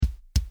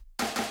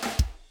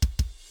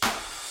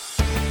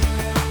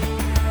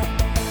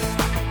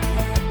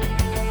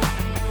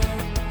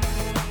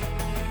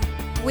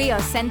We are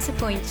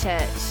Centrepoint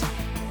Church.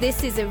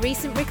 This is a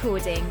recent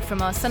recording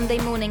from our Sunday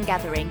morning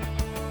gathering.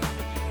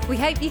 We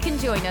hope you can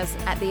join us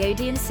at the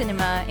Odeon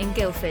Cinema in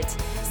Guildford,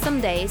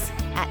 Sundays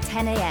at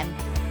 10 a.m.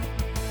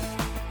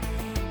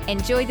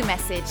 Enjoy the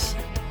message.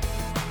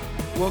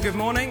 Well, good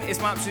morning. It's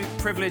my absolute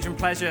privilege and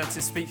pleasure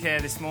to speak here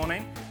this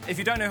morning. If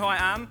you don't know who I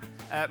am,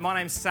 my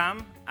name's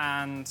Sam,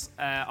 and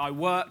I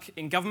work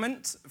in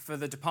government for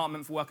the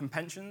Department for Work and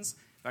Pensions.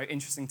 Very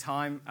interesting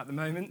time at the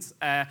moment.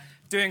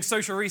 Doing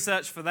social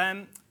research for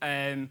them.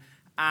 And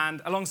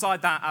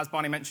alongside that, as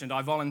Barney mentioned,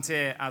 I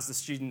volunteer as the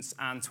Students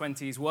and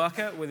 20s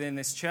worker within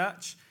this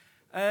church.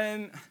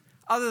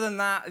 Other than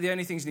that, the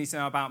only things you need to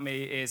know about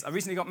me is I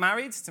recently got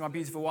married to my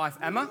beautiful wife,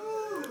 Emma.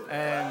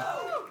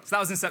 So that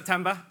was in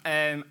September.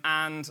 And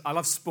I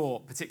love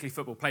sport, particularly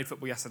football. Played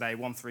football yesterday,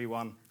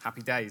 1-3-1.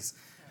 Happy days.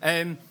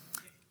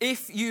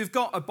 If you've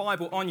got a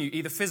Bible on you,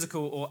 either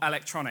physical or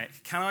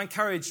electronic, can I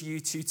encourage you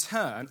to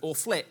turn or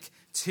flick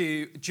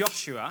to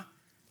Joshua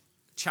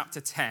chapter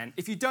 10.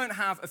 If you don't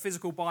have a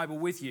physical Bible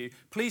with you,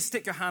 please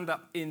stick your hand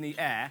up in the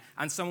air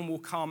and someone will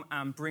come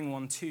and bring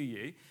one to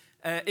you.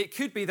 It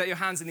could be that your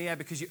hand's in the air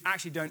because you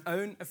actually don't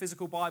own a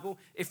physical Bible.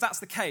 If that's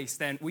the case,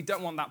 then we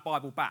don't want that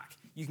Bible back.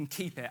 You can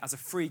keep it as a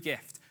free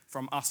gift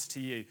from us to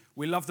you.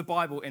 We love the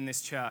Bible in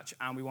this church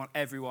and we want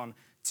everyone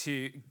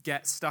to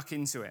get stuck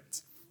into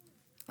it.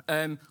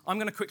 I'm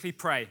going to quickly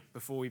pray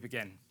before we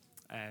begin.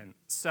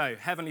 So,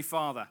 Heavenly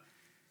Father,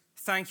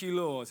 thank you,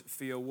 Lord,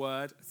 for your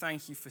word.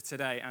 Thank you for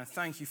today. And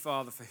thank you,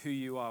 Father, for who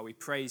you are. We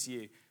praise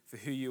you for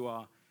who you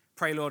are.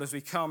 Pray, Lord, as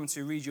we come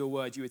to read your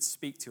word, you would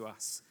speak to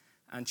us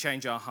and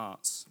change our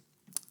hearts.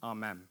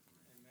 Amen. Amen.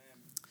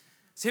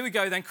 So here we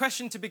go then.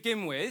 Question to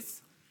begin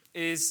with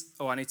is...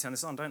 Oh, I need to turn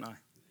this on, don't I?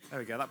 There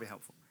we go. That'd be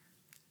helpful.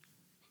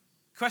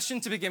 Question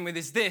to begin with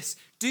is this.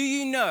 Do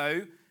you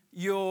know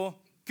your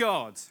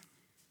God?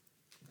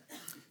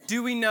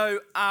 Do we know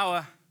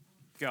our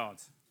God?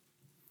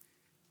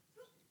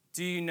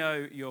 Do you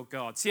know your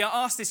God? See,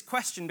 I asked this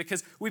question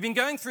because we've been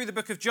going through the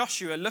book of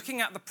Joshua,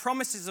 looking at the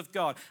promises of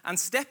God and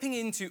stepping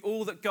into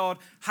all that God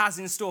has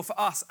in store for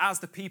us as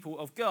the people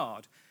of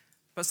God.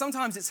 But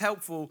sometimes it's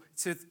helpful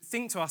to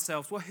think to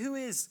ourselves, well, who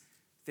is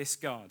this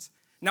God?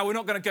 Now, we're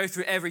not going to go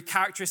through every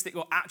characteristic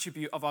or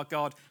attribute of our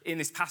God in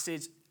this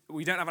passage.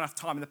 We don't have enough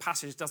time, and the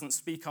passage doesn't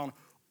speak on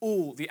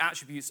all the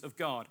attributes of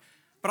God.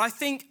 But I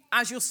think,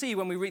 as you'll see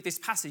when we read this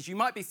passage, you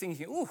might be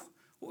thinking, oh,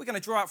 what are we going to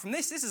draw out from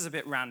this? This is a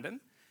bit random.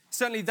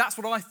 Certainly, that's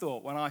what I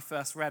thought when I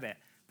first read it.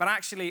 But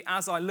actually,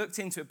 as I looked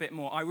into it a bit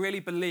more, I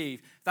really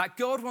believe that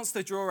God wants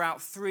to draw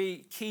out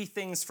three key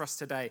things for us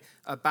today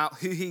about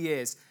who he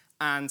is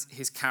and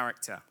his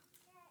character.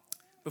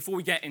 Before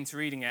we get into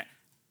reading it,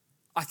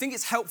 I think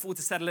it's helpful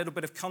to set a little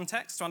bit of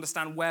context to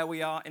understand where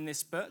we are in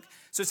this book.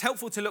 So it's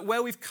helpful to look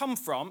where we've come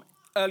from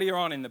earlier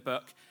on in the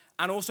book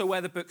and also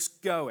where the book's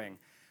going.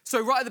 So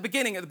right at the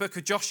beginning of the book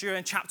of Joshua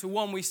in chapter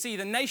 1, we see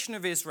the nation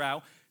of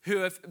Israel who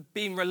have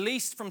been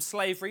released from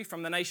slavery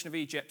from the nation of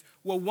Egypt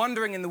were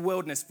wandering in the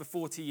wilderness for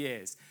 40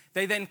 years.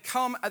 They then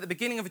come at the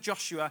beginning of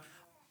Joshua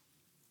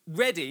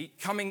ready,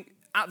 coming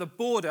at the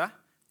border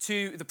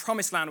to the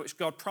promised land which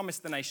God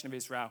promised the nation of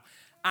Israel.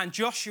 And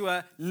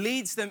Joshua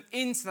leads them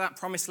into that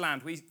promised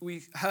land.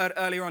 We heard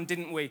earlier on,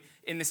 didn't we,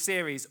 in the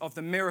series of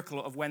the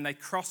miracle of when they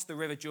crossed the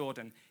River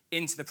Jordan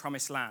into the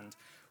promised land.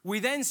 We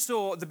then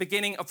saw the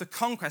beginning of the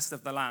conquest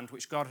of the land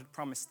which God had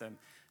promised them.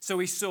 So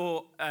we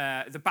saw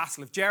the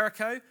Battle of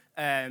Jericho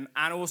and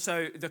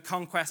also the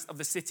conquest of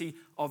the city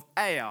of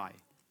Ai.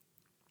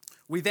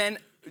 We then,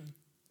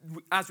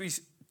 as we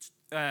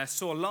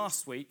saw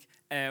last week,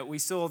 we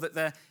saw that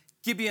the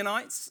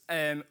Gibeonites,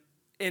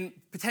 in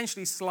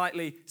potentially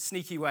slightly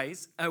sneaky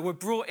ways, were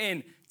brought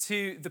in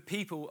to the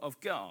people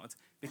of God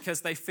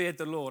because they feared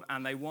the Lord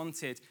and they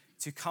wanted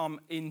to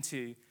come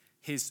into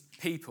his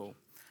people.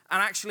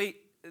 And actually,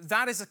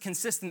 that is a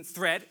consistent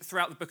thread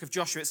throughout the book of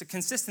Joshua. It's a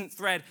consistent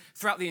thread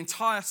throughout the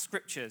entire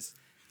scriptures,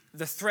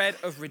 the thread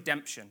of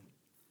redemption.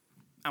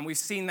 And we've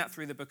seen that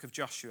through the book of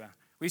Joshua.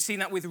 We've seen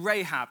that with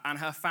Rahab and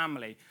her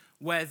family,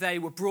 where they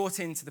were brought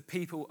into the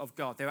people of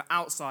God. They were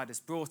outsiders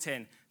brought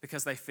in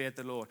because they feared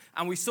the Lord.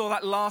 And we saw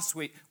that last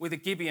week with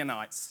the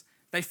Gibeonites.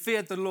 They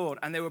feared the Lord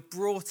and they were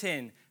brought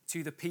in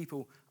to the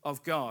people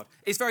of God.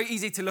 It's very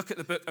easy to look at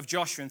the book of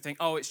Joshua and think,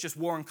 oh, it's just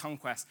war and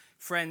conquest.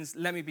 Friends,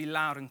 let me be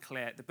loud and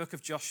clear. The book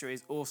of Joshua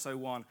is also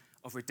one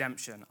of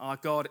redemption. Our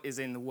God is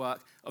in the work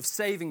of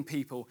saving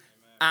people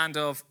and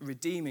of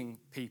redeeming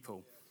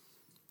people.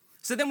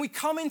 So then we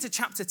come into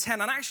chapter 10,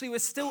 and actually we're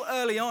still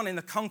early on in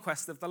the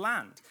conquest of the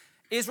land.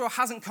 Israel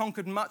hasn't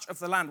conquered much of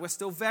the land. We're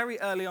still very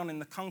early on in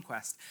the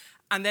conquest.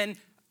 And then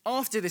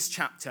after this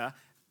chapter,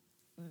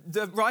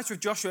 the writer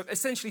of Joshua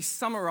essentially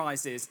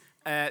summarizes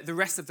the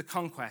rest of the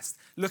conquest,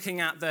 looking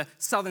at the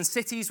southern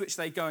cities which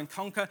they go and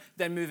conquer,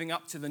 then moving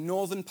up to the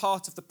northern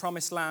part of the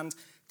promised land,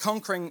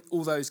 conquering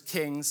all those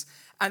kings.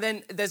 And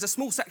then there's a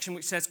small section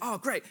which says, oh,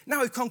 great,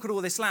 now we've conquered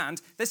all this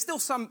land. There's still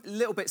some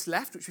little bits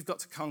left which we've got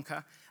to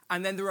conquer.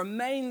 And then the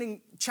remaining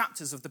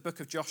chapters of the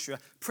book of Joshua,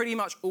 pretty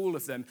much all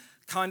of them,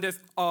 kind of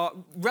are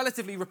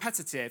relatively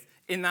repetitive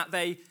in that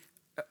they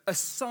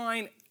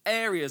assign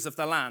areas of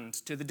the land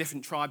to the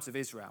different tribes of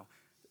Israel.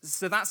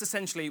 So that's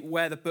essentially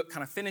where the book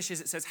kind of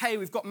finishes. It says, hey,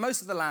 we've got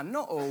most of the land,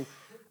 not all.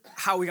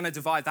 How are we going to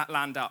divide that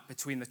land up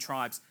between the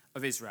tribes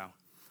of Israel?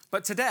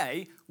 But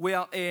today, we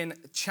are in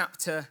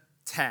chapter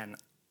 10.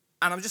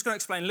 And I'm just going to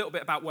explain a little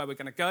bit about where we're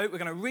going to go. We're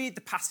going to read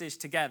the passage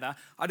together.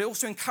 I'd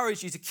also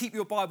encourage you to keep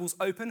your Bibles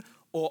open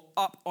or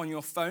up on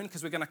your phone,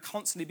 because we're going to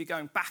constantly be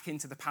going back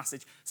into the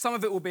passage. Some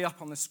of it will be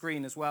up on the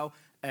screen as well,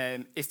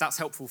 if that's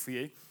helpful for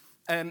you.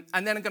 And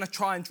then I'm going to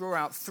try and draw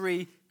out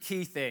 3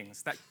 key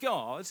things: that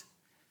God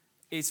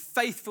is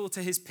faithful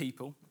to his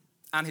people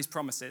and his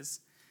promises,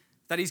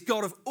 that he's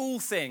God of all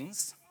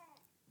things,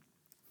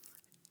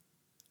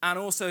 and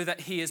also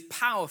that he is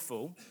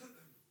powerful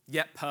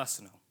yet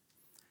personal.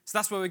 So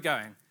that's where we're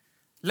going.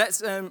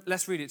 Let's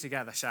read it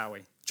together, shall we?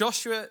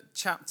 Joshua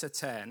chapter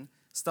 10,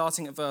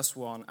 starting at verse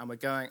 1, and we're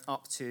going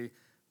up to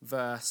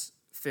verse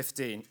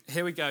 15.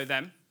 Here we go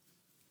then.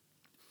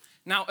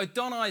 Now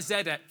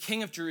Adoni-Zedek,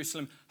 king of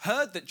Jerusalem,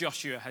 heard that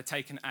Joshua had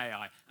taken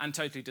Ai and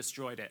totally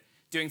destroyed it,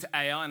 doing to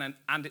Ai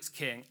and its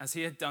king as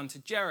he had done to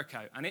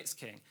Jericho and its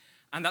king,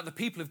 and that the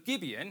people of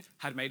Gibeon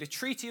had made a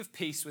treaty of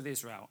peace with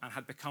Israel and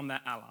had become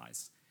their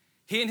allies.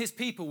 He and his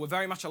people were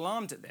very much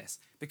alarmed at this,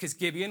 because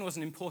Gibeon was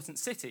an important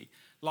city,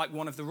 like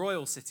one of the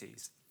royal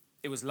cities.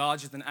 It was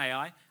larger than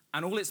Ai,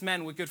 and all its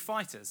men were good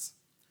fighters.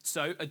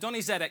 So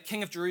Adoni-Zedek,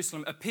 king of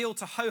Jerusalem, appealed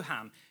to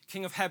Hoham,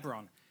 king of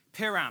Hebron,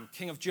 Piram,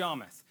 king of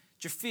Jarmuth,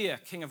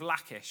 Japhia, king of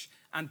Lachish,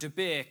 and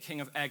Debir, king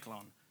of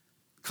Eglon.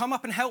 Come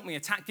up and help me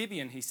attack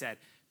Gibeon, he said,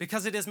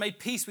 because it has made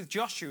peace with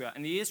Joshua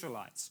and the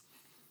Israelites.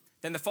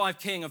 Then the 5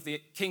 kings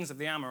of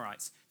the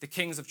Amorites, the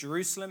kings of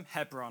Jerusalem,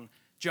 Hebron,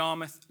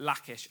 Jarmuth,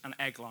 Lachish, and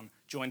Eglon,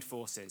 joined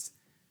forces.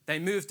 They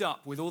moved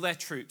up with all their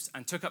troops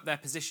and took up their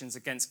positions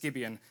against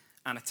Gibeon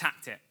and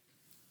attacked it.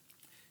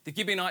 The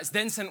Gibeonites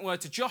then sent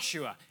word to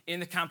Joshua in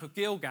the camp of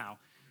Gilgal,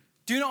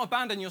 "Do not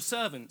abandon your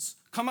servants.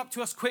 Come up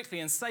to us quickly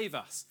and save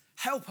us.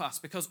 Help us,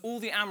 because all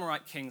the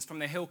Amorite kings from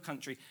the hill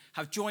country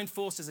have joined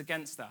forces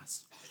against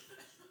us."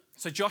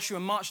 So Joshua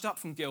marched up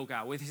from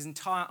Gilgal with his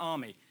entire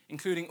army,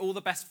 including all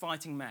the best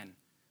fighting men.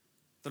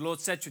 The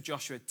Lord said to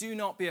Joshua, "Do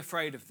not be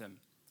afraid of them.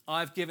 I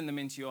have given them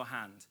into your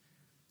hand.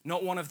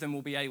 Not one of them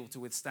will be able to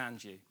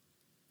withstand you."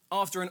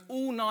 After an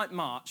all-night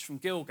march from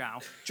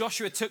Gilgal,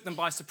 Joshua took them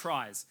by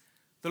surprise.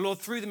 The Lord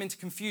threw them into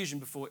confusion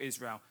before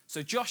Israel.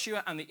 So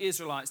Joshua and the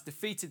Israelites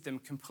defeated them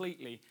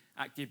completely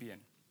at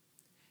Gibeon.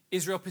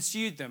 Israel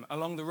pursued them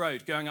along the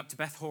road going up to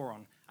Beth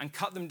Horon and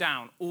cut them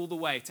down all the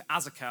way to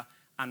Azekah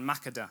and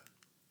Makkedah.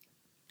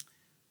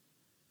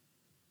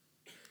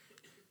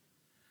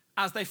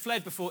 As they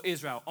fled before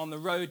Israel on the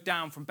road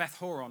down from Beth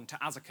Horon to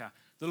Azekah,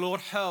 the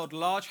Lord hurled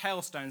large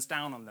hailstones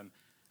down on them,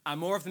 and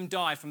more of them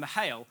died from the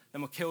hail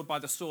than were killed by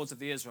the swords of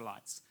the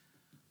Israelites.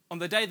 On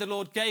the day the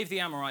Lord gave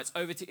the Amorites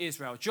over to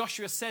Israel,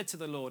 Joshua said to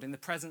the Lord in the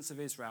presence of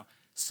Israel,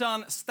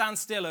 "Sun, stand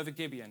still over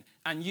Gibeon,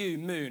 and you,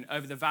 moon,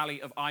 over the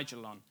valley of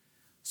Aijalon."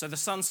 So the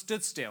sun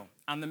stood still,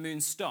 and the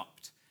moon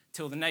stopped,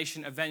 till the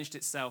nation avenged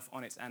itself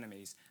on its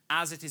enemies,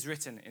 as it is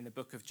written in the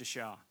book of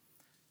Jashar.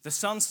 The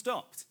sun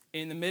stopped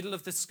in the middle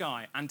of the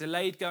sky and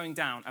delayed going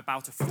down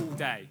about a full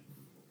day.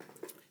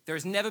 There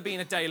has never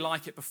been a day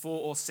like it before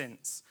or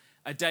since,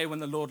 a day when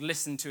the Lord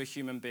listened to a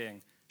human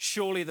being.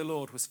 Surely the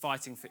Lord was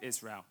fighting for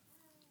Israel.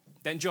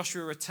 Then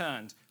Joshua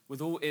returned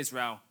with all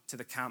Israel to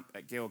the camp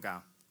at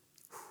Gilgal.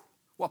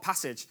 What a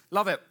passage.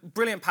 Love it.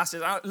 Brilliant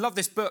passage. I love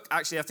this book,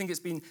 actually. I think it's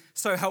been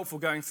so helpful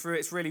going through it.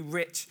 It's really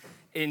rich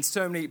in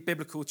so many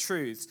biblical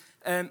truths.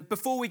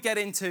 Before we get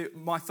into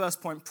my first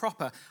point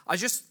proper, I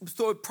just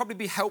thought it would probably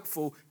be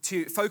helpful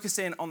to focus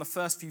in on the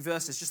first few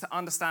verses just to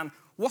understand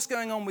what's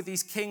going on with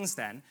these kings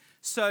then.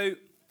 So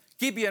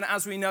Gibeon,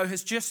 as we know,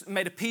 has just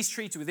made a peace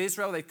treaty with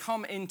Israel. They've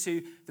come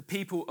into the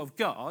people of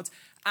God.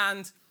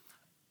 And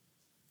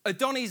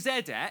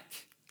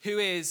Adoni-Zedek, who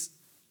is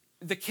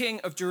the king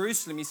of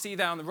Jerusalem, you see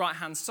there on the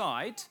right-hand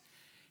side,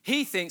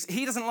 he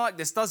doesn't like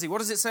this, does he? What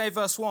does it say,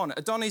 verse 1?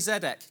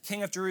 Adoni-Zedek,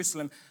 king of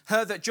Jerusalem,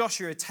 heard that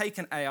Joshua had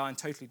taken Ai and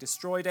totally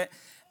destroyed it.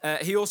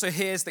 He also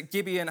hears that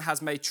Gibeon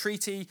has made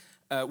treaty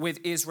with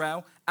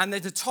Israel. And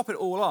then to top it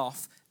all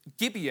off,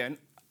 Gibeon,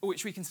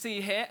 which we can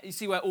see here, you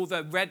see where all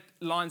the red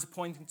lines are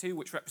pointing to,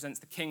 which represents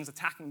the kings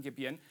attacking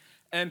Gibeon.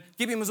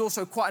 Gibeon was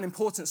also quite an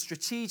important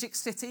strategic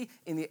city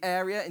in the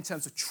area in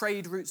terms of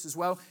trade routes as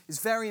well. It's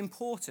very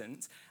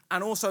important.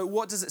 And also,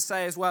 what does it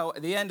say as well?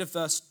 At the end of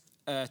verse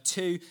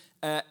 2,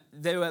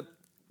 there were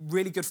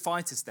really good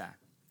fighters there.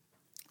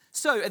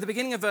 So at the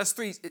beginning of verse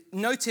 3,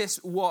 notice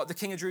what the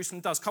king of Jerusalem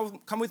does.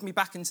 Come with me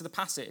back into the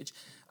passage.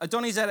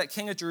 Adoni-Zedek,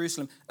 king of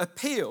Jerusalem,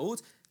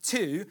 appealed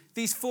to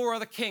these 4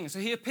 other kings. So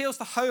he appeals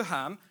to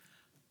Hoham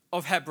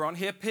of Hebron.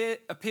 He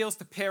appeals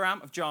to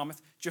Piram of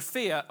Jarmuth,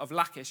 Japhia of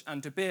Lachish,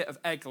 and Debir of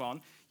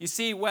Eglon. You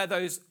see where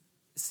those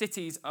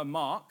cities are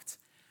marked.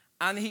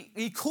 And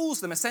he calls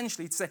them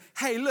essentially to say,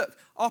 hey, look,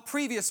 our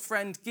previous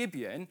friend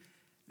Gibeon,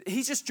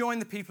 he's just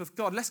joined the people of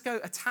God. Let's go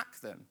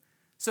attack them.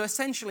 So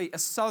essentially a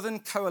southern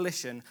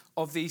coalition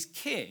of these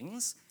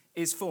kings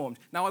is formed.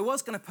 Now, I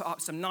was going to put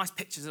up some nice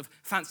pictures of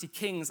fancy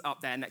kings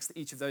up there next to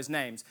each of those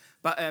names,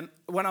 but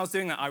when I was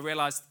doing that, I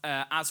realized,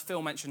 as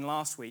Phil mentioned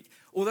last week,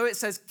 although it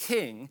says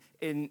king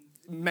in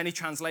many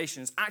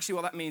translations, actually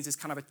what that means is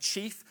kind of a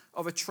chief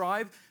of a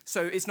tribe,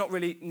 so it's not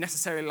really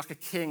necessarily like a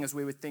king as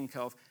we would think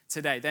of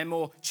today. They're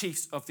more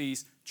chiefs of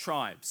these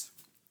tribes.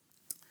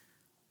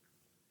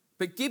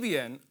 But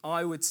Gibeon,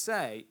 I would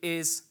say,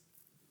 is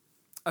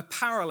a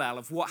parallel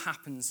of what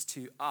happens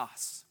to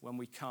us when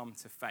we come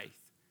to faith.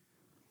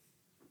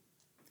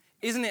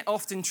 Isn't it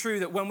often true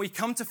that when we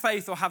come to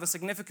faith or have a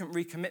significant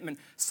recommitment,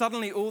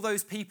 suddenly all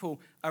those people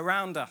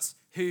around us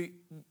who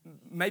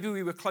maybe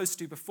we were close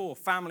to before,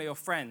 family or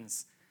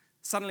friends,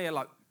 suddenly are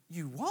like,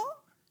 you what?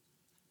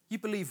 You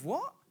believe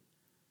what?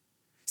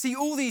 See,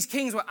 all these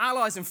kings were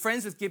allies and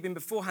friends with Gibeon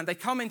beforehand. They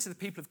come into the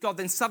people of God,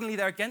 then suddenly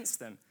they're against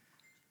them.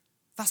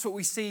 That's what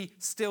we see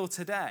still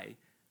today,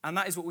 and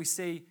that is what we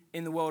see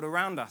in the world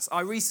around us.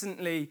 I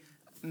recently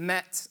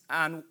met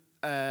and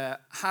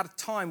had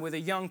time with a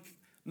young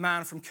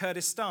man from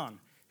Kurdistan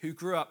who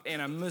grew up in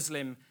a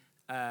Muslim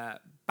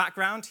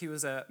background. He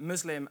was a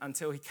Muslim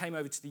until he came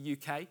over to the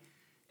UK.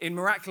 In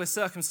miraculous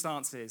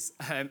circumstances,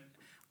 and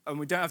I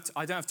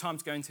don't have time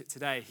to go into it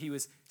today, he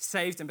was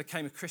saved and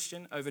became a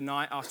Christian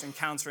overnight after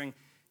encountering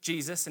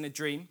Jesus in a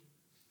dream.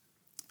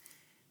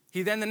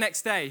 He then the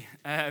next day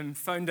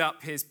phoned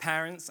up his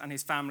parents and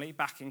his family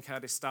back in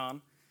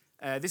Kurdistan.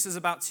 This was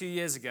about 2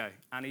 years ago,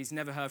 and he's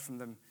never heard from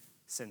them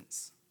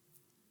since.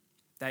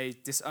 They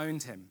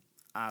disowned him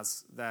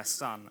as their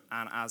son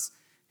and as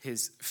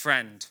his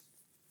friend.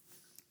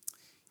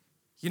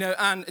 You know,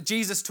 and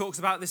Jesus talks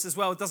about this as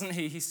well, doesn't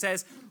he? He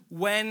says,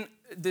 when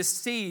the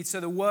seed,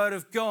 so the word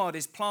of God,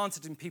 is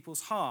planted in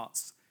people's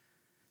hearts,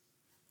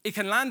 it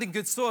can land in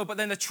good soil, but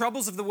then the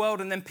troubles of the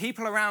world and then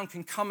people around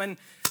can come and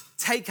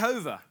take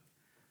over.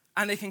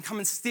 And they can come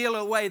and steal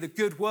away the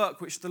good work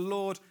which the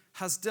Lord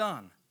has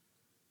done.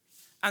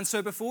 And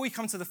so before we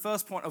come to the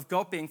first point of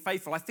God being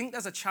faithful, I think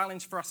there's a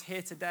challenge for us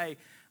here today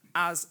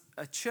as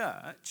a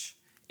church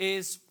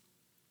is,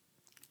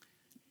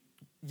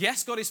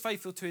 yes, God is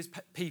faithful to his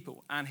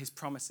people and his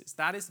promises.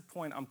 That is the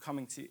point I'm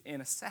coming to in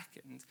a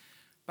second.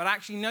 But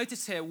actually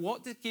notice here,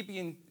 what did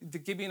the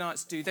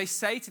Gibeonites do? They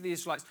say to the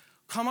Israelites,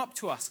 come up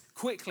to us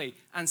quickly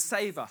and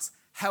save us,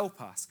 help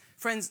us.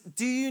 Friends,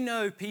 do you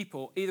know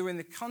people, either in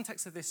the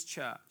context of this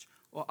church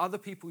or other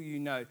people you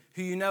know,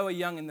 who you know are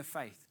young in the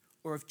faith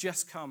or have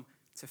just come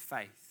to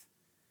faith?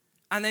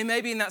 And they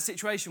may be in that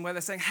situation where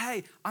they're saying,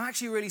 hey, I'm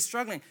actually really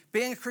struggling.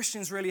 Being a Christian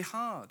is really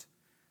hard.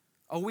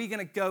 Are we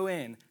going to go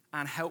in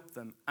and help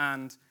them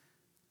and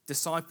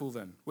disciple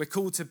them? We're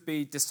called to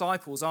be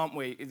disciples, aren't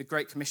we, in the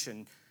Great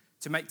Commission,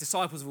 to make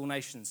disciples of all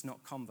nations,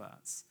 not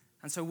converts.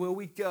 And so will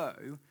we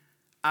go,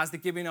 as the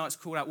Gibeonites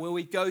called out, will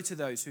we go to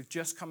those who've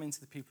just come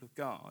into the people of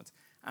God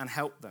and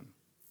help them?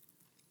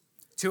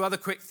 Two other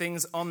quick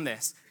things on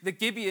this. The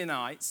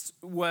Gibeonites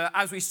were,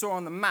 as we saw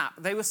on the map,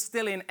 they were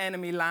still in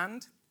enemy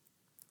land.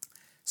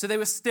 So they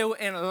were still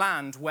in a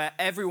land where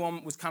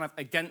everyone was kind of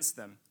against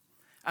them.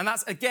 And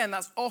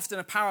that's often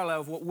a parallel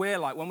of what we're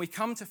like. When we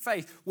come to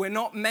faith, we're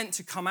not meant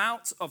to come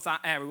out of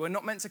that area. We're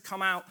not meant to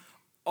come out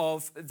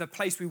of the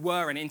place we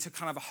were in into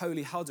kind of a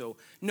holy huddle.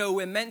 No,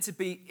 we're meant to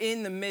be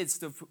in the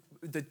midst of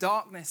the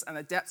darkness and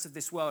the depths of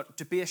this world,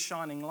 to be a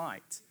shining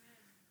light.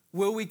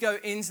 Will we go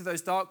into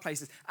those dark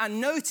places?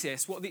 And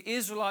notice what the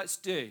Israelites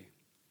do.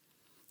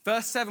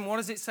 Verse 7, what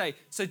does it say?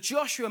 So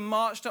Joshua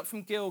marched up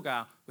from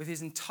Gilgal with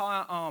his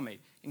entire army,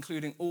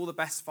 including all the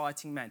best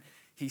fighting men.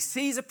 He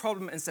sees a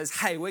problem and says,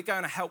 hey, we're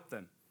going to help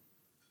them.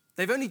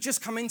 They've only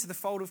just come into the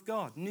fold of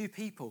God, new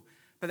people.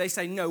 But they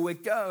say, no, we're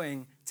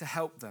going to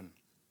help them.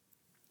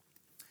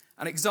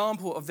 An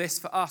example of this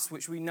for us,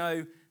 which we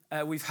know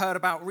we've heard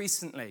about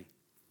recently,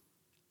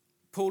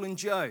 Paul and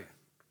Joe,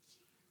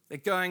 they're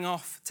going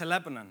off to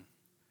Lebanon.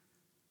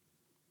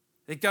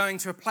 They're going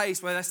to a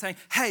place where they're saying,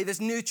 hey,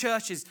 there's new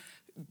churches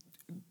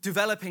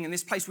developing in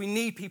this place. We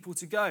need people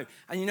to go.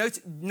 And you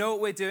know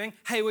what we're doing?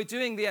 Hey, we're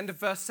doing the end of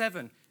verse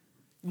 7.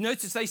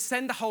 Notice they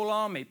send a whole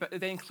army, but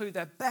they include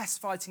their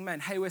best fighting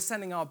men. Hey, we're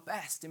sending our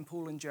best in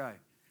Paul and Joe.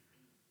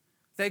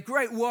 They're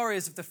great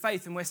warriors of the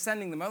faith, and we're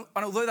sending them.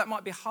 And although that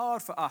might be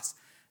hard for us,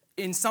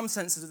 in some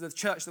senses of the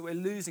church, that we're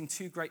losing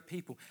two great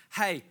people,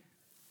 hey,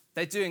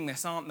 they're doing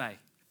this, aren't they?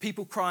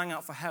 People crying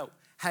out for help.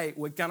 Hey,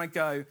 we're going to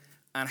go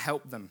and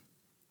help them.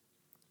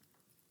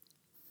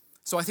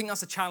 So I think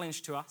that's a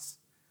challenge to us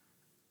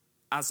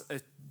as a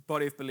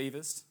body of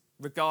believers,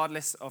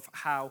 regardless of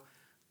how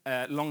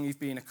long you've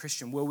been a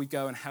Christian. Will we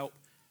go and help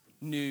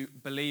new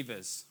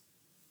believers?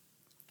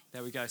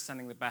 There we go,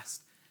 sending the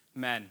best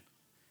men.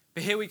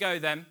 But here we go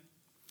then.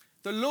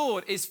 The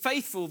Lord is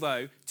faithful,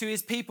 though, to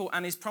his people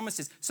and his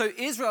promises. So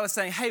Israel is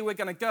saying, hey, we're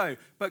going to go.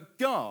 But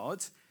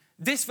God,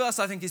 this verse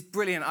I think is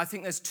brilliant. I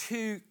think there's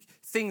two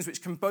things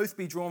which can both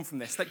be drawn from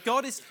this. That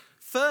God is,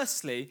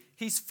 firstly,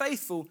 he's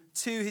faithful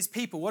to his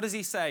people. What does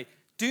he say?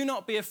 Do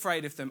not be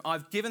afraid of them.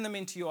 I've given them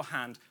into your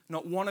hand.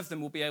 Not one of them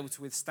will be able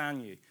to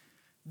withstand you.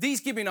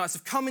 These Gibeonites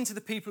have come into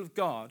the people of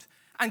God,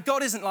 And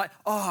God isn't like,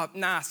 oh,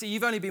 nah, see,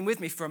 you've only been with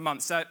me for a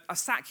month, so I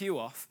sack you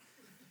off.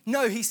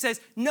 No, he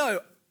says, no,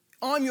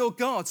 I'm your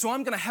God, so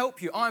I'm going to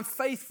help you. I'm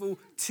faithful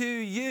to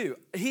you.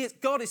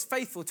 God is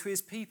faithful to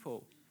his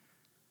people.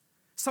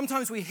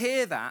 Sometimes we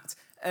hear that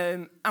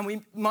and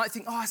we might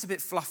think, oh, it's a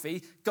bit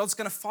fluffy. God's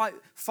going to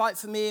fight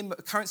for me in the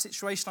current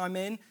situation I'm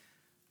in.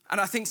 And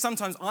I think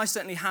sometimes I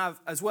certainly have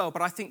as well,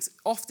 but I think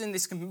often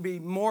this can be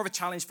more of a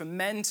challenge for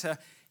men to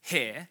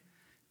hear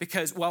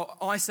because, well,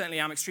 I certainly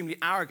am extremely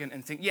arrogant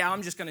and think, yeah,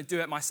 I'm just going to do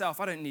it myself.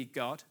 I don't need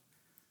God.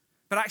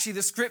 But actually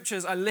the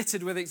scriptures are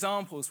littered with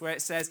examples where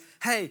it says,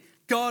 hey,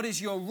 God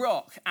is your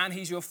rock and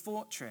he's your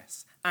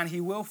fortress and he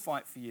will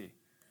fight for you.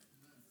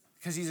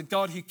 Because he's a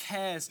God who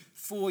cares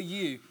for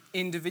you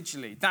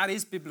individually. That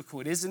is biblical.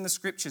 It is in the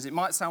scriptures. It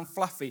might sound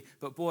fluffy,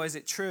 but boy, is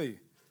it true.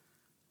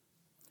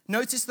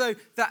 Notice, though,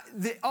 that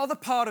the other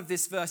part of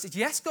this verse is,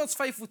 yes, God's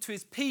faithful to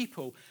his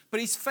people, but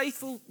he's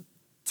faithful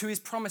to his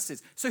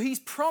promises. So he's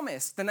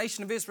promised the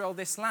nation of Israel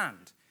this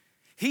land.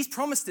 He's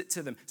promised it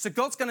to them. So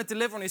God's going to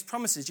deliver on his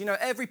promises. You know,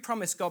 every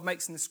promise God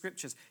makes in the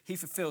scriptures, he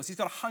fulfills. He's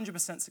got a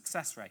 100%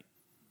 success rate.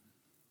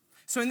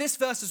 So in this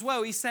verse as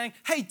well, he's saying,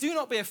 hey, do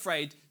not be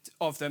afraid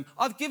of them.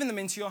 I've given them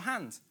into your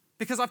hand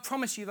because I've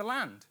promised you the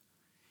land.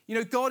 You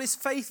know, God is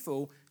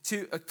faithful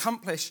to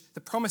accomplish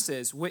the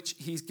promises which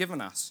he's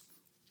given us.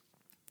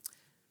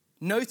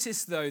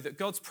 Notice, though, that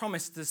God's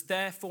promise does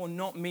therefore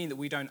not mean that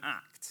we don't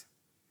act.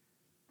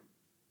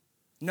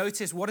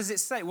 Notice, what does it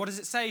say? What does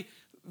it say?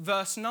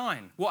 Verse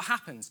 9. What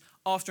happens?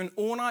 After an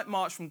all-night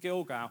march from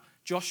Gilgal,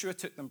 Joshua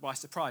took them by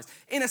surprise.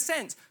 In a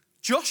sense,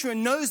 Joshua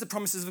knows the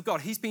promises of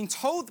God. He's been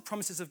told the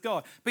promises of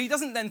God, but he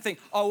doesn't then think,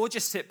 oh, we'll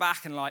just sit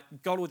back and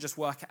God will just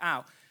work it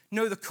out.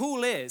 No, the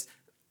call is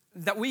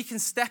that we can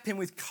step in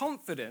with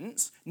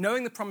confidence,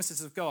 knowing the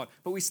promises of God,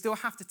 but we still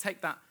have to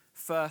take that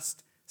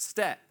first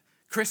step.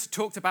 Chris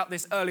talked about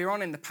this earlier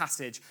on in the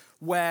passage,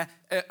 where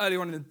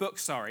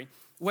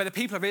the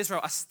people of Israel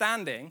are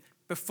standing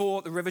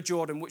before the River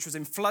Jordan, which was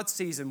in flood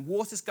season,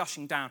 water's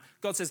gushing down.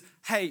 God says,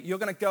 hey, you're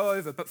going to go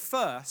over, but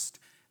first,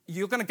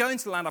 you're going to go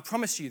into the land, I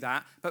promise you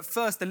that, but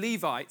first the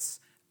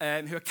Levites,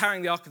 who are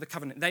carrying the Ark of the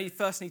Covenant, they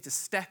first need to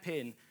step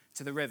in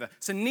to the river.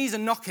 So knees are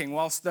knocking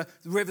whilst the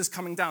river's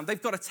coming down.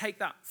 They've got to take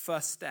that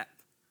first step.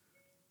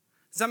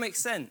 Does that make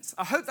sense?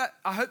 I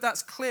hope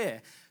that's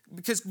clear.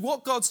 Because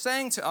what God's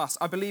saying to us,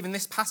 I believe in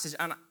this passage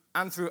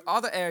and through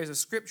other areas of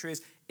Scripture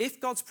is,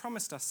 if God's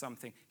promised us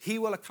something, he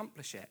will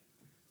accomplish it.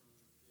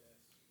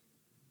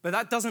 But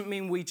that doesn't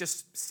mean we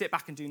just sit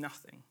back and do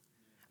nothing.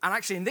 And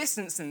actually, in this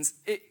instance,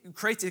 it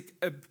created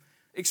an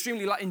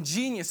extremely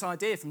ingenious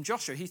idea from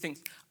Joshua. He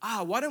thinks,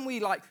 why don't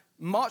we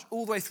march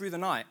all the way through the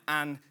night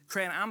and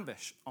create an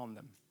ambush on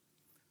them?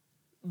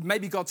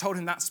 Maybe God told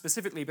him that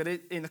specifically, but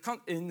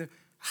in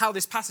how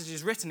this passage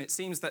is written, it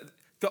seems that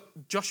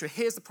Joshua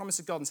hears the promise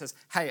of God and says,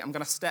 hey, I'm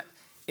going to step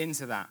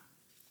into that.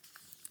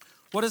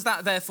 What does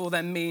that therefore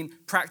then mean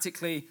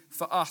practically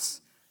for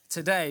us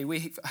today?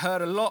 We've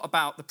heard a lot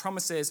about the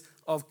promises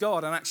of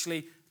God, and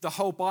actually the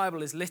whole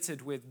Bible is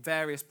littered with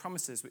various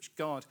promises which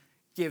God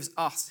gives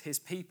us, his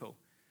people.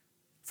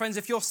 Friends,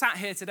 if you're sat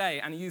here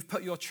today and you've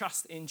put your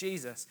trust in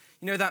Jesus,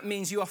 you know that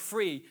means you are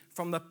free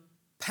from the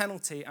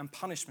penalty and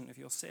punishment of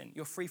your sin.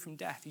 You're free from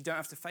death. You don't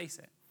have to face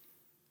it.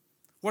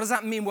 What does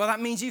that mean? Well,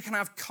 that means you can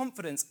have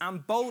confidence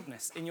and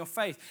boldness in your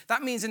faith.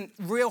 That means in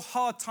real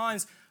hard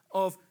times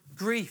of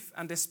grief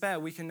and despair,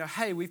 we can know,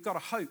 hey, we've got a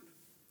hope.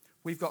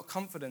 We've got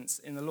confidence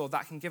in the Lord.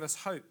 That can give us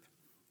hope.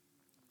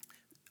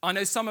 I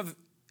know some of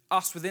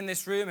us within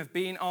this room have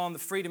been on the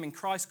Freedom in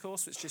Christ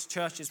course, which this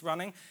church is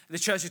running. The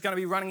church is going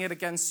to be running it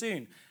again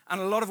soon.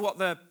 And a lot of what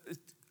the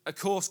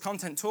course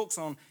content talks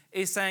on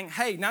is saying,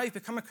 hey, now you've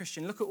become a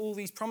Christian, look at all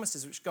these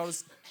promises which God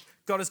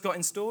has got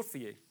in store for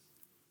you.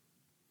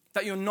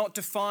 That you're not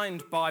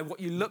defined by what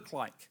you look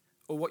like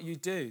or what you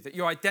do. That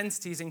your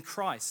identity is in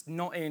Christ,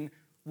 not in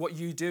what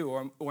you do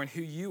or in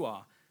who you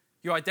are.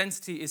 Your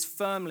identity is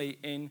firmly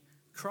in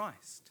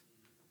Christ.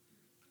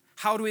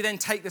 How do we then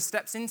take the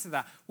steps into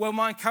that? Well,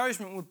 my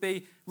encouragement would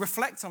be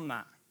reflect on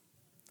that.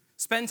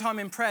 Spend time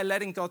in prayer,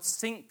 letting God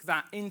sink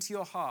that into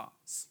your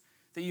hearts,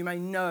 that you may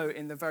know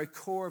in the very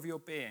core of your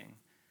being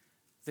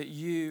that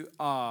you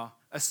are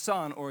a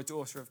son or a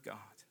daughter of God.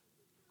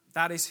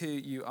 That is who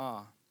you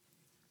are.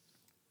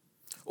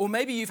 Or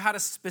maybe you've had a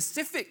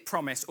specific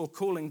promise or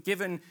calling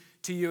given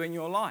to you in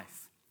your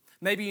life.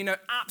 Maybe you know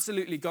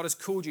absolutely God has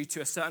called you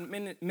to a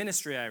certain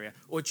ministry area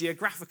or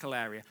geographical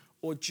area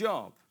or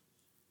job.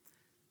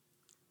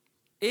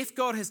 If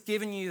God has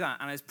given you that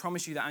and has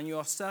promised you that and you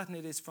are certain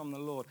it is from the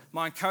Lord,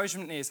 my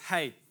encouragement is,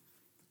 hey,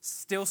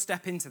 still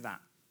step into that.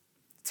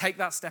 Take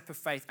that step of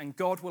faith and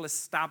God will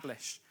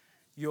establish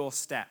your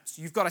steps.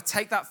 You've got to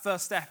take that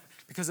first step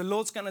because the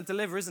Lord's going to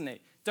deliver, isn't he?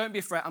 Don't be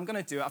afraid. I'm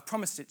going to do it. I've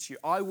promised it to you.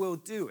 I will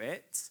do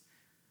it.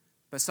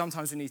 But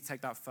sometimes we need to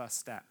take that first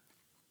step.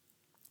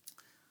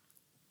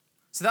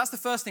 So that's the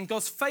first thing.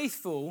 God's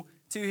faithful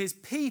to his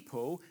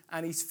people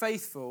and he's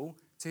faithful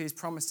to his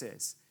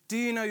promises. Do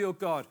you know your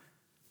God?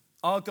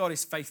 Our God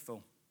is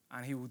faithful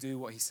and he will do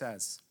what he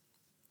says.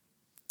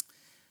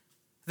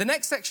 The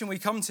next section we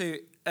come to,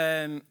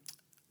 I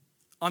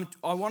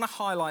want to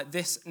highlight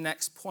this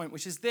next point,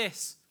 which is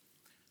this.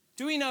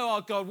 Do we know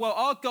our God? Well,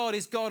 our God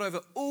is God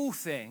over all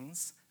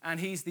things, and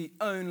he's the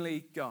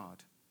only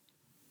God.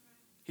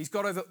 He's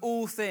God over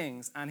all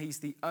things, and he's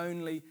the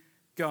only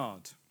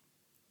God.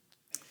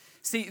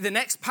 See, the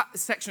next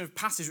section of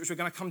passage which we're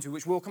going to come to,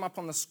 which will come up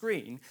on the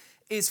screen,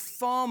 is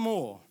far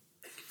more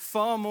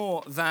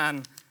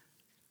than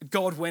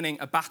God winning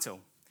a battle.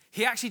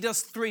 He actually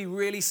does 3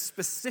 really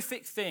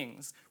specific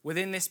things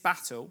within this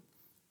battle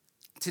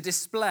to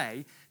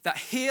display that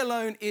he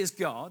alone is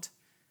God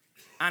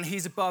and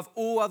he's above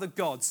all other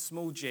gods,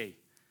 small g.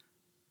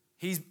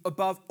 He's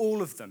above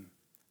all of them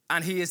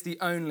and he is the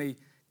only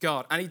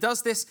God. And he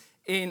does this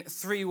in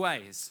 3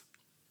 ways.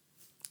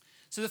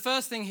 So the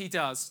first thing he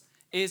does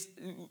is,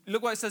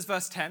 look what it says,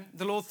 verse 10.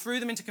 The Lord threw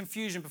them into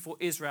confusion before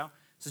Israel.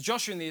 So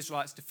Joshua and the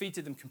Israelites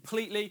defeated them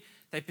completely.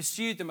 They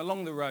pursued them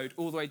along the road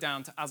all the way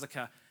down to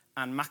Azekah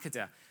and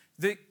Makkedah.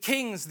 The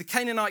kings, the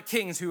Canaanite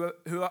kings who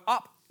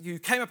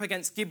came up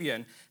against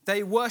Gibeon,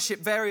 they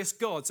worshipped various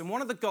gods. And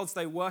one of the gods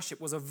they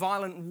worshipped was a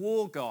violent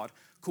war god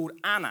called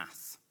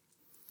Anath.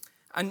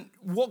 And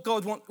what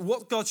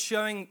God's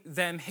showing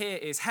them here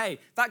is, hey,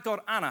 that god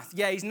Anath,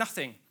 yeah, he's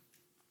nothing.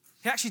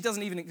 He actually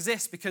doesn't even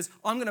exist because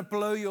I'm going to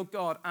blow your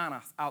god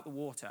Anath out the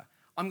water.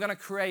 I'm going to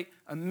create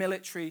a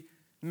military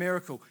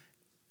miracle.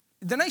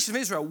 The nation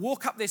of Israel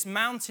walk up this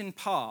mountain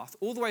path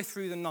all the way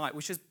through the night,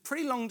 which is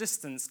pretty long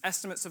distance,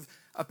 estimates of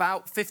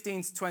about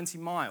 15 to 20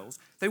 miles.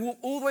 They walk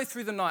all the way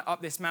through the night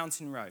up this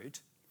mountain road,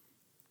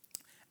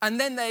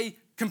 and then they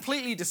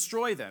completely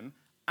destroy them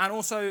and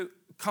also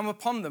come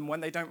upon them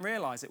when they don't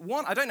realize it.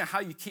 One, I don't know how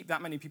you keep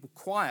that many people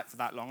quiet for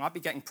that long. I'd be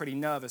getting pretty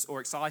nervous or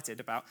excited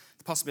about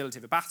the possibility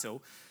of a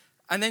battle.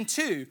 And then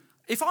 2,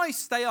 if I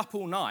stay up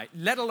all night,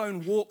 let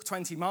alone walk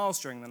 20 miles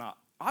during the night,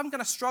 I'm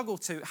going to struggle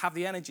to have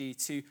the energy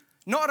to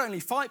not only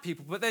fight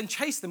people, but then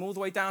chase them all the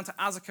way down to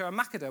Azekah and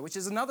Makkedah, which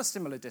is another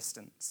similar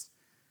distance.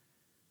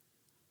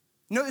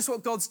 Notice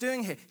what God's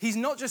doing here. It's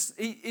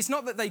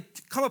not that they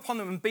come upon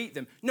them and beat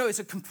them. No, it's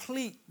a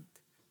complete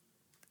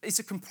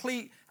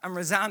and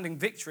resounding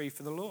victory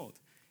for the Lord.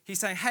 He's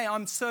saying, hey,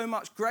 I'm so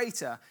much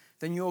greater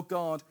than your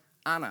God,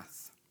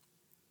 Anath.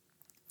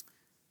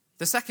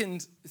 The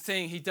second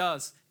thing he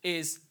does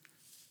is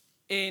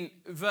in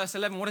verse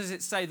 11, what does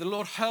it say? The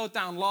Lord hurled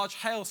down large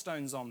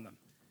hailstones on them.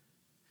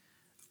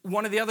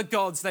 One of the other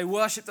gods they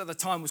worshipped at the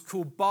time was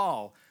called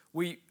Baal.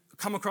 We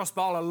come across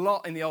Baal a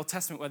lot in the Old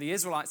Testament, where the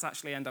Israelites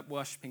actually end up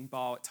worshipping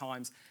Baal at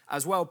times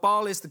as well.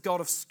 Baal is the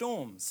god of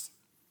storms.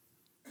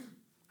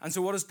 And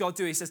so what does God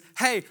do? He says,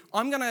 hey,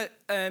 I'm going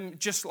to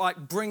just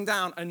bring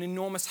down an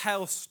enormous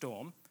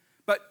hailstorm,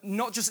 but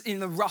not just in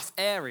the rough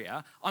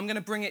area. I'm going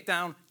to bring it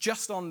down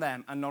just on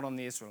them and not on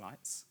the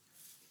Israelites.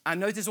 And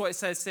notice what it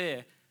says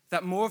here,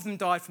 that more of them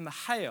died from the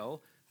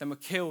hail than were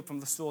killed from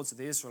the swords of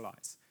the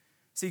Israelites.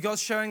 See,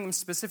 God's showing them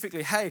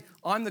specifically, hey,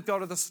 I'm the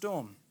God of the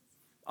storm.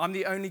 I'm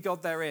the only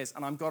God there is,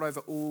 and I'm God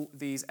over all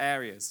these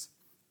areas.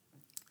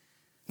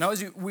 Now,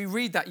 as we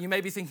read that, you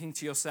may be thinking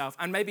to yourself,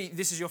 and maybe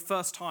this is your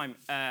first time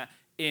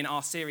in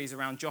our series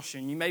around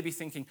Joshua, and you may be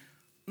thinking,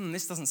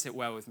 this doesn't sit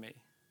well with me.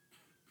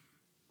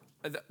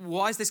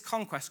 Why is this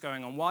conquest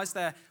going on? Why is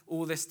there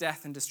all this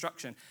death and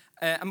destruction?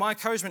 And my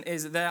encouragement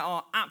is that there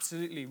are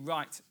absolutely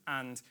right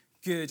and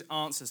good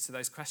answers to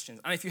those questions.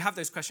 And if you have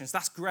those questions,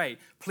 that's great.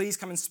 Please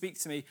come and speak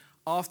to me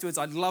afterwards.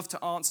 I'd love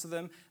to answer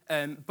them.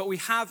 But we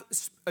have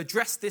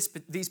addressed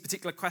these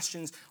particular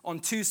questions on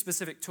 2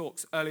 specific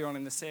talks earlier on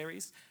in the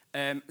series.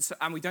 And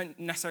we don't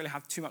necessarily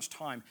have too much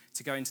time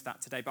to go into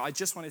that today. But I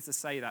just wanted to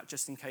say that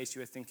just in case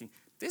you were thinking,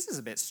 this is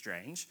a bit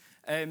strange.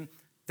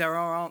 There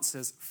are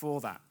answers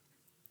for that.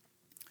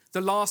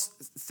 The last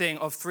thing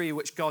of 3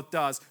 which God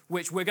does,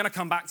 which we're going to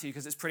come back to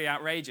because it's pretty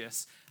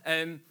outrageous.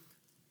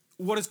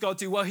 What does God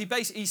do? Well,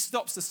 he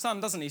stops the sun,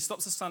 doesn't he? He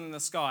stops the sun in the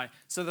sky.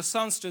 So the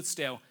sun stood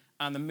still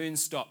and the moon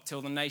stopped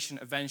till the nation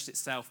avenged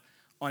itself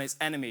on its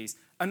enemies.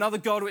 Another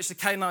god which the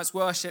Canaanites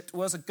worshipped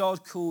was a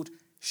god called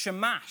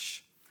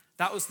Shamash.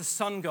 That was the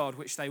sun god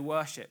which they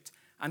worshipped.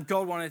 And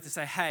God wanted to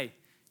say, hey,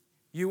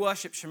 you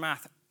worship Shamash.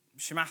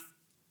 Shamash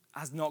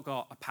has not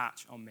got a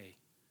patch on me.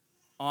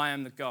 I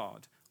am the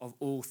God of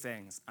all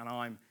things, and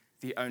I'm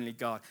the only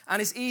God.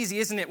 And it's easy,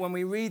 isn't it, when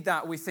we read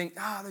that, we think,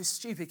 those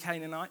stupid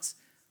Canaanites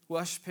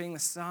worshipping the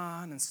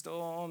sun and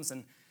storms.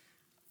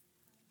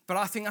 But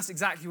I think that's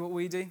exactly what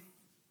we do.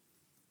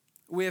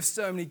 We have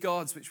so many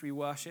gods which we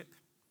worship,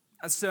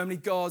 and so many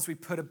gods we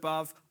put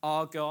above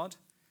our God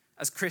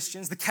as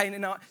Christians.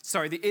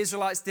 The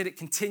Israelites did it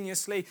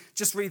continuously.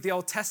 Just read the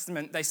Old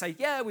Testament. They say,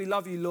 yeah, we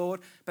love you, Lord,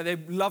 but they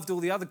loved all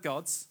the other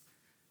gods.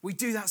 We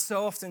do that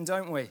so often,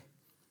 don't we?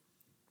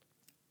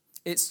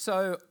 It's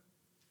so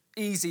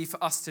easy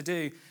for us to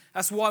do.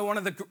 That's why one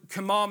of the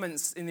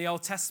commandments in the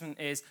Old Testament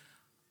is,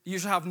 you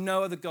shall have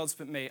no other gods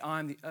but me. I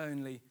am the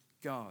only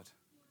God.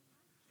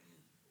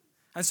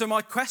 And so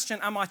my question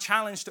and my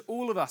challenge to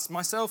all of us,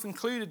 myself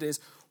included, is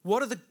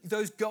what are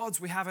those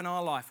gods we have in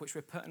our life which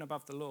we're putting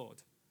above the Lord?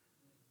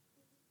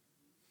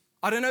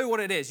 I don't know what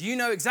it is. You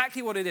know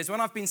exactly what it is.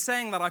 When I've been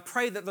saying that, I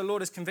pray that the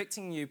Lord is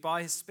convicting you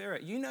by his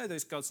Spirit. You know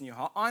those gods in your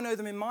heart. I know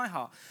them in my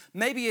heart.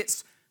 Maybe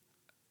it's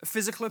a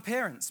physical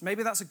appearance.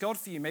 Maybe that's a God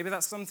for you. Maybe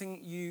that's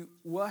something you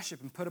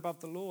worship and put above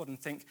the Lord and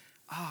think,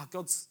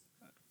 God's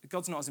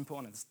not as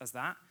important as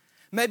that.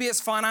 Maybe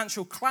it's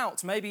financial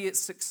clout. Maybe it's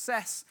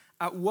success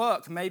at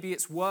work. Maybe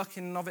it's work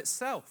in and of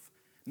itself.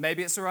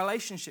 Maybe it's a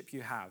relationship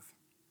you have.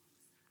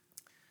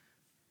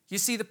 You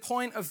see, the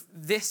point of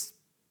this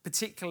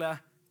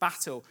particular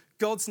battle,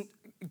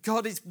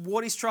 God is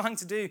what he's trying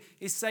to do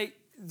is say,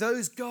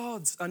 those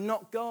gods are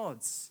not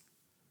gods.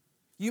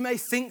 You may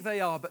think they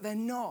are, but they're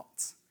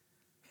not.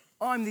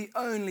 I'm the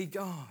only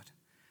God.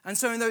 And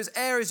so in those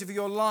areas of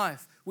your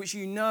life which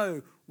you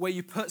know where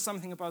you put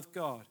something above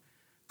God,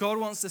 God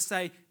wants to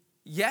say,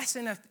 yes,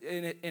 in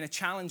a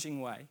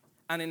challenging way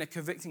and in a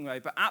convicting way,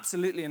 but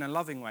absolutely in a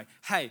loving way.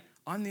 Hey,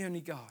 I'm the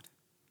only God.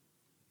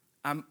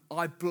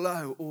 I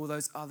blow all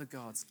those other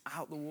gods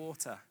out the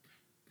water.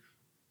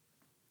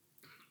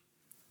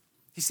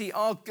 You see,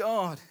 our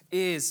God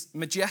is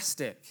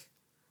majestic.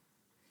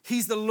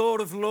 He's the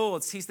Lord of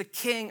lords. He's the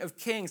King of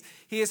kings.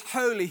 He is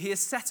holy. He is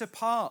set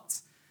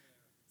apart.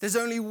 There's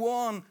only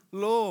one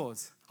Lord.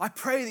 I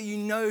pray that you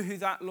know who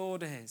that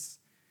Lord is.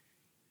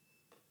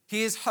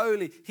 He is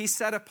holy. He's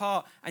set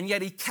apart. And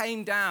yet he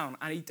came down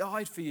and he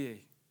died for you.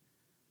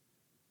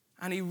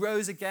 And he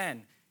rose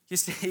again. You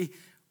see,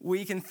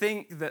 we can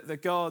think that the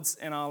gods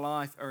in our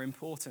life are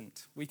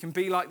important. We can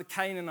be like the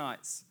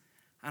Canaanites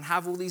and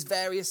have all these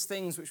various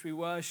things which we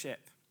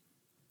worship.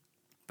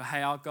 But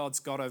hey, our God's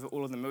God over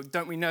all of them.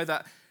 Don't we know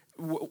that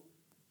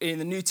in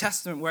the New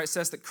Testament where it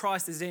says that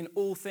Christ is in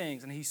all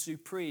things and he's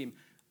supreme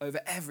over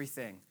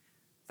everything?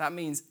 That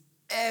means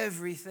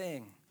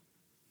everything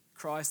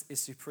Christ is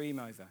supreme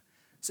over.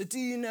 So do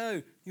you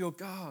know your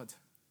God?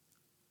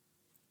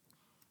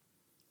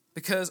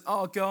 Because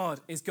our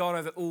God is God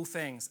over all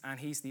things and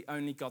he's the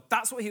only God.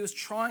 That's what he was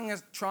trying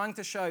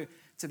to show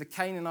to the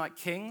Canaanite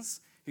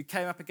kings who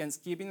came up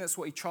against Gibeon. That's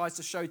what he tries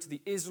to show to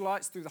the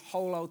Israelites through the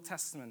whole Old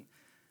Testament.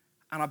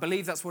 And I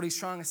believe that's what he's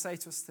trying to say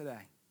to us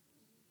today.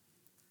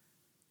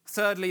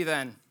 Thirdly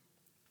then,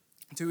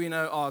 do we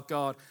know our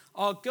God?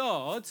 Our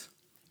God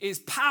is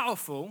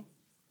powerful,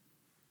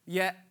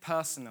 yet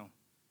personal.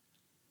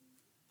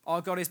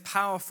 Our God is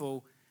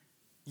powerful,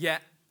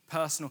 yet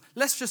personal.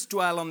 Let's just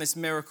dwell on this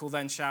miracle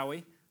then, shall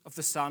we, of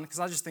the sun, because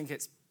I think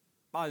it's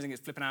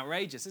flipping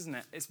outrageous, isn't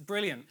it? It's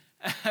brilliant.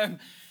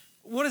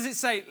 What does it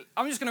say?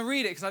 I'm just going to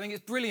read it because I think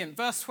it's brilliant.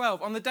 Verse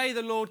 12, on the day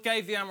the Lord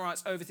gave the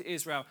Amorites over to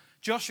Israel,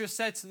 Joshua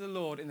said to the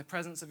Lord in the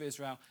presence of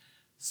Israel,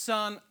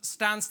 sun,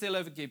 stand still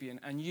over Gibeon,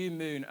 and you,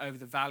 moon, over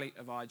the valley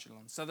of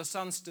Ajalon. So the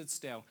sun stood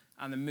still,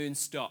 and the moon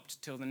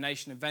stopped, till the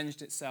nation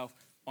avenged itself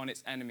on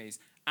its enemies,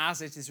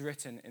 as it is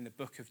written in the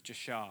book of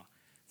Joshua.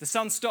 The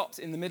sun stopped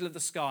in the middle of the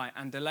sky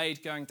and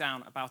delayed going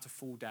down about a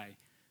full day.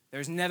 There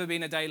has never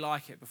been a day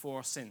like it before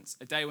or since,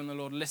 a day when the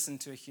Lord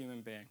listened to a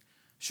human being.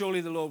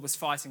 Surely the Lord was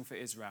fighting for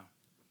Israel.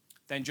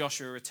 Then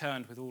Joshua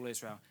returned with all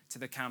Israel to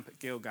the camp at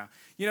Gilgal.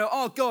 You know,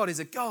 our God is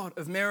a God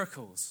of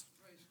miracles.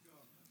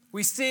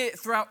 We see it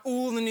throughout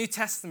all the New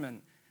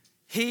Testament.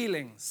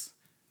 Healings,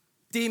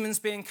 demons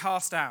being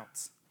cast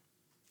out.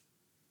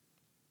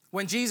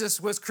 When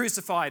Jesus was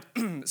crucified,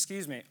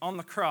 on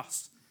the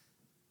cross,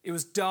 it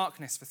was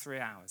darkness for 3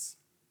 hours.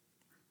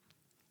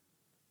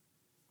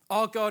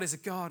 Our God is a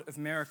God of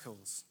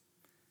miracles.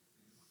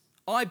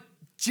 I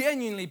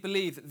genuinely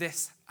believe that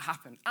this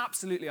happened.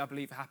 Absolutely, I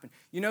believe it happened.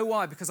 You know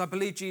why? Because I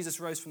believe Jesus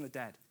rose from the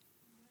dead.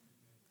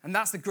 And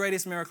that's the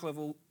greatest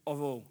miracle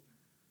of all.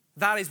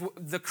 That is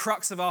the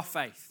crux of our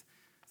faith,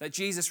 that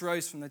Jesus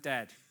rose from the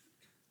dead.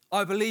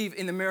 I believe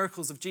in the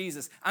miracles of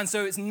Jesus. And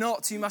so it's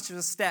not too much of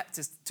a step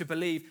to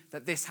believe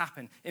that this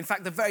happened. In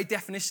fact, the very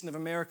definition of a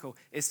miracle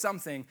is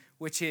something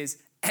which is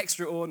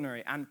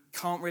extraordinary and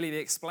can't really be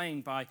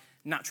explained by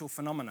natural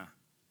phenomena.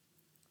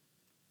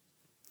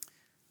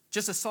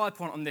 Just a side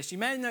point on this. You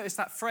may have noticed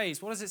that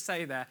phrase. What does it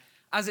say there?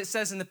 As it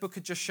says in the book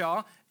of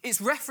Joshua,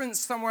 it's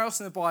referenced somewhere else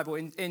in the Bible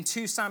in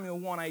 2 Samuel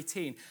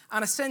 1:18.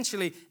 And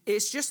essentially,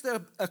 it's just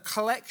a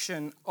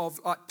collection of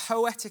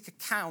poetic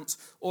accounts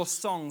or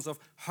songs of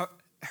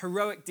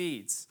heroic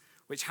deeds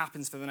which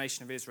happens for the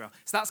nation of Israel.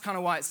 So that's kind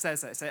of why it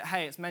says that.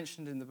 It's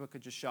mentioned in the book of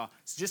Joshua.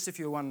 So just if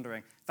you're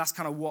wondering, that's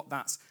kind of what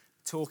that's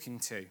talking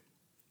to.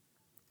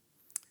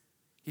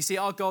 You see,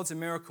 our God's a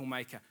miracle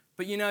maker.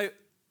 But you know,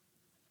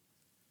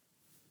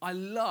 I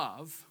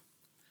love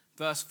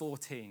verse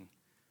 14.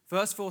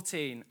 Verse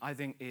 14, I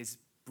think, is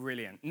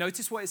brilliant.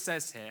 Notice what it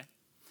says here.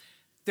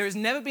 There has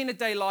never been a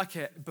day like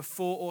it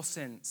before or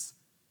since.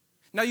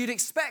 Now, you'd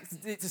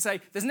expect it to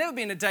say, there's never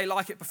been a day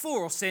like it before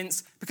or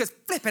since, because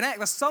flipping heck,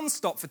 the sun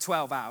stopped for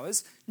 12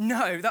 hours.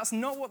 No, that's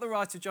not what the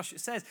writer of Joshua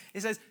says.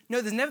 It says, no,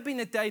 there's never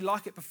been a day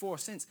like it before or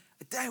since,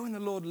 a day when the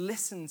Lord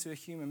listened to a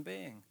human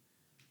being.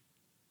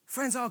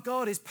 Friends, our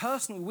God is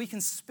personal. We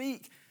can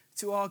speak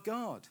to our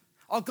God.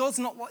 Our God's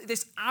not like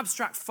this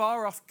abstract,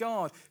 far-off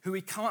God who we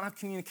can't have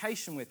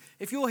communication with.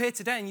 If you're here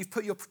today and you've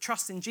put your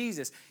trust in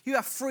Jesus, you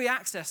have free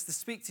access to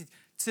speak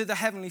to the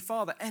Heavenly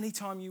Father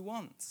anytime you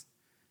want.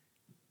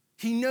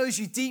 He knows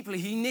you deeply.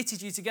 He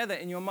knitted you together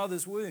in your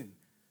mother's womb.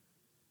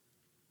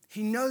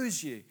 He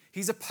knows you.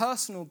 He's a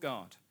personal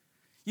God.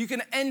 You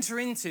can enter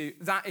into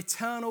that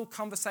eternal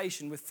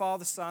conversation with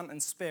Father, Son,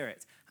 and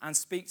Spirit and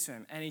speak to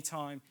him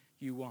anytime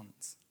you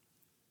want.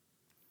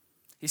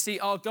 You see,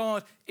 our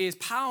God is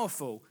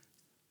powerful.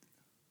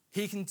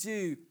 He can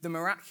do the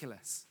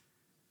miraculous.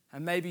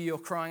 And maybe you're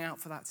crying out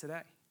for that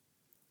today.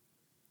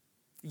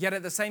 Yet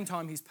at the same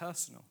time, he's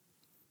personal.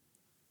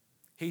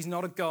 He's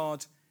not a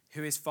God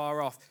who is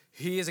far off.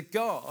 He is a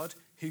God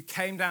who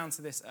came down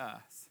to this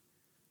earth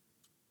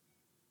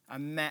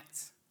and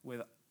met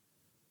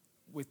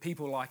with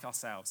people like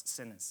ourselves,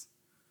 sinners,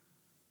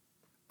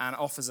 and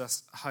offers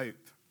us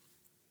hope.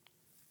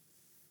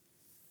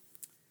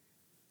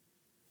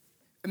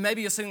 And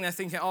maybe you're sitting there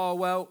thinking, oh,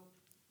 well,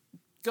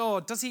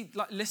 God, does he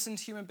listen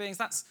to human beings?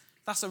 That's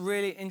a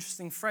really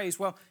interesting phrase.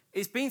 Well,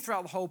 it's been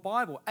throughout the whole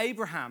Bible.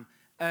 Abraham,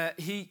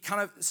 he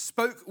kind of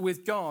spoke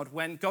with God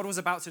when God was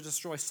about to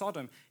destroy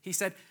Sodom. He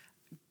said,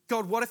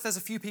 God, what if there's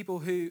a few people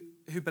who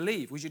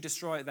believe? Would you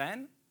destroy it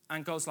then?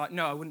 And God's like,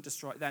 no, I wouldn't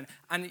destroy it then.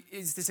 And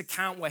it's this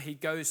account where he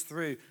goes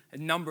through a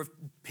number of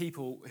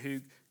people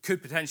who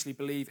could potentially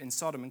believe in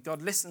Sodom. And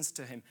God listens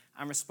to him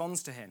and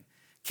responds to him.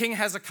 King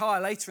Hezekiah,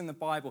 later in the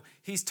Bible,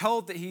 he's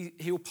told that he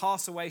will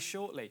pass away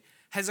shortly.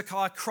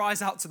 Hezekiah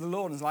cries out to the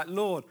Lord and is like,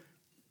 Lord,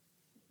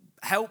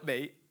 help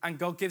me. And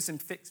God gives him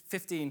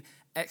 15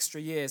 extra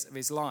years of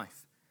his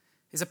life.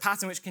 It's a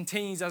pattern which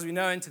continues, as we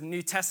know, into the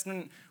New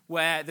Testament,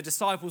 where the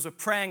disciples were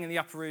praying in the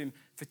upper room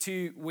for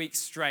 2 weeks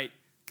straight.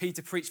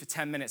 Peter preached for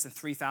 10 minutes and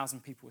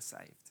 3,000 people were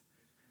saved.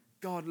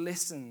 God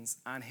listens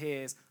and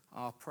hears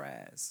our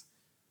prayers.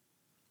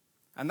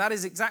 And that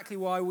is exactly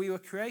why we were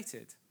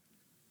created,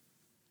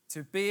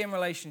 to be in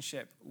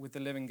relationship with the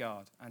living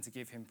God and to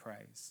give him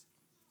praise.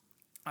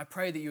 I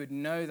pray that you would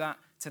know that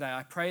today.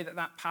 I pray that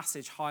that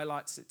passage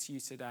highlights it to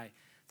you today,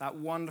 that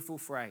wonderful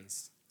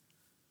phrase.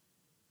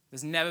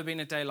 There's never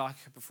been a day like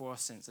it before or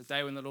since, a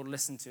day when the Lord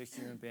listened to a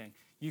human being.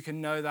 You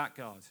can know that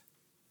God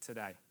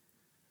today.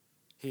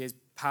 He is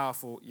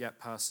powerful yet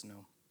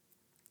personal.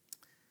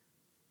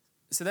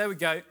 So there we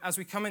go. As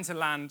we come into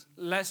land,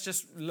 let's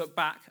just look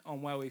back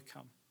on where we've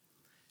come.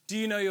 Do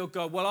you know your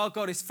God? Well, our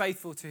God is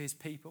faithful to his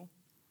people.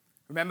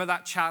 Remember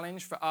that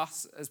challenge for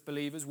us as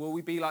believers? Will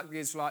we be like the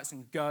Israelites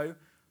and go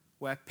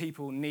where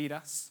people need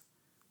us?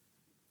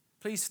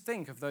 Please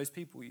think of those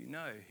people you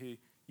know who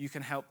you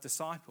can help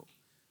disciple.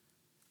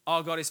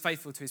 Our God is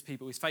faithful to his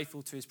people. He's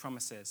faithful to his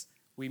promises.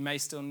 We may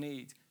still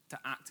need to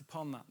act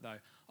upon that, though.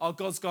 Our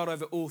God's God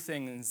over all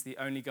things, the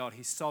only God.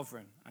 He's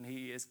sovereign, and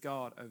he is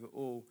God over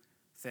all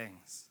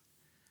things.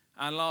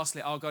 And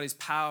lastly, our God is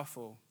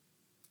powerful,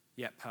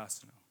 yet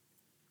personal.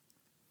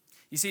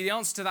 You see, the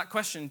answer to that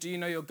question, do you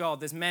know your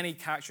God? There's many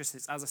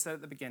characteristics, as I said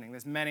at the beginning,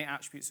 there's many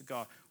attributes of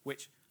God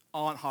which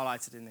aren't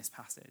highlighted in this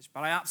passage.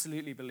 But I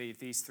absolutely believe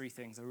these three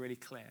things are really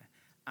clear,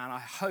 and I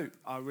hope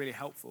are really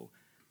helpful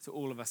to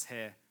all of us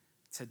here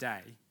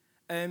today.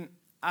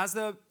 As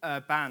the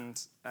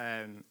band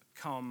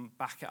come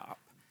back up,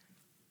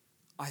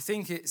 I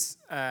think it's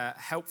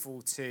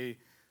helpful to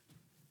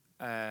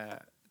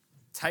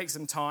take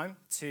some time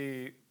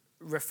to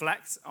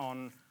reflect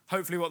on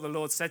hopefully what the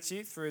Lord said to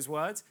you through his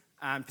word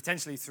and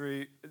potentially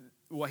through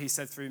what he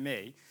said through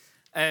me.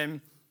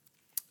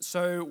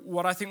 So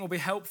what I think will be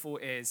helpful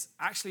is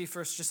actually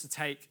for us just to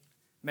take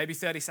maybe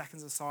 30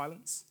 seconds of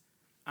silence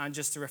and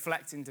just to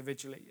reflect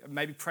individually, and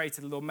maybe pray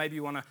to the Lord. Maybe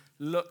you want to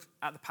look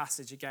at the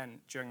passage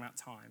again during that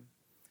time.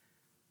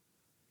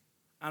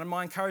 And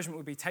my encouragement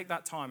would be take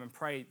that time and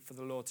pray for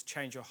the Lord to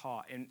change your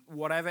heart in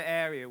whatever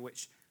area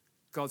which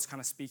God's kind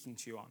of speaking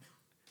to you on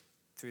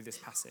through this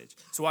passage.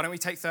 So why don't we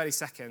take 30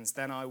 seconds,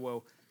 then I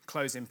will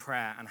close in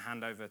prayer and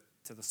hand over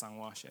to the sung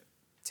worship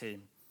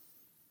team.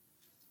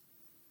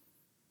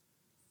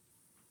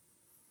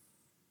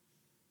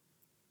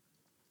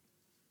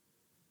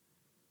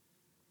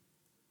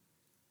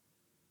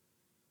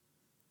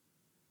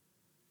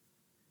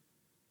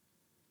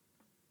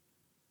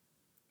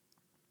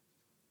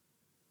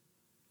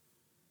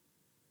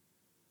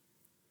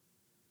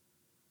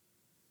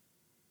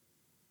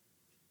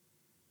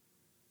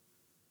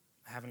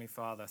 Heavenly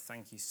Father,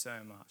 thank you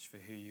so much for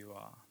who you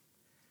are.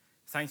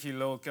 Thank you,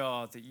 Lord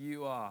God, that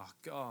you are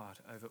God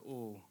over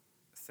all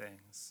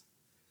things.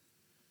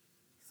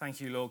 Thank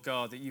you, Lord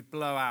God, that you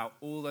blow out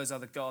all those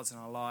other gods in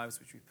our lives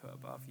which we put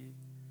above you.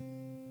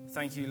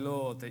 Thank you,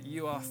 Lord, that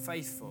you are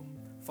faithful.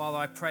 Father,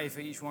 I pray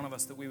for each one of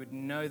us that we would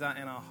know that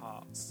in our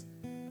hearts,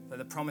 that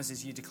the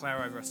promises you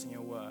declare over us in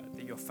your word,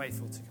 that you're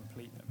faithful to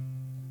complete them.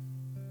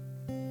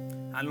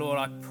 And Lord,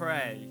 I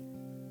pray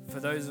for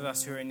those of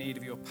us who are in need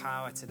of your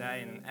power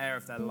today in an area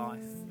of their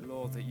life,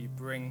 Lord, that you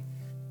bring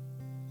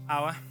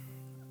power.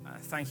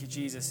 Thank you,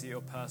 Jesus, that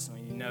you're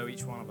personal. You know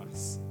each one of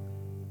us.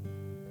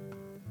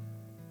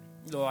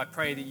 Lord, I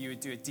pray that you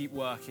would do a deep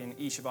work in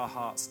each of our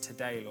hearts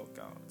today, Lord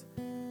God.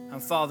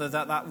 And Father,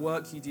 that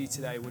work you do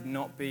today would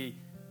not be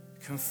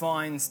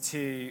confined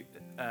to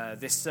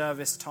this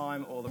service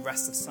time or the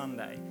rest of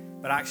Sunday,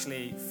 but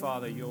actually,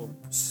 Father, your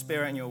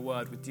Spirit and your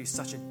word would do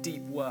such a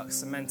deep work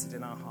cemented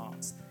in our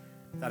hearts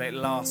that it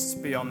lasts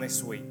beyond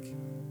this week,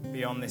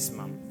 beyond this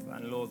month.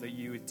 And Lord, that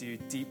you would do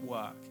deep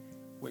work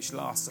which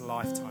lasts a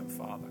lifetime,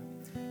 Father.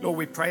 Lord,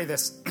 we pray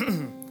this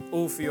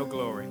all for your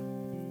glory.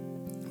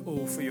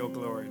 All for your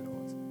glory,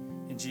 Lord.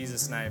 In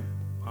Jesus' name,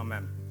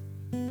 amen.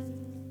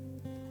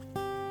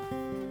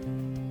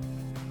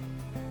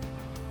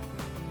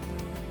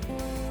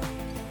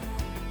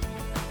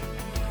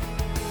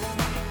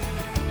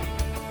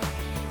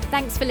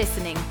 Thanks for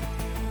listening.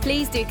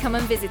 Please do come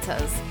and visit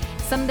us.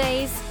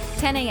 Sundays,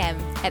 10 a.m.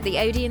 at the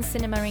Odeon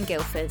Cinema in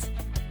Guildford.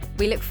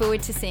 We look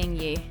forward to seeing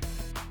you.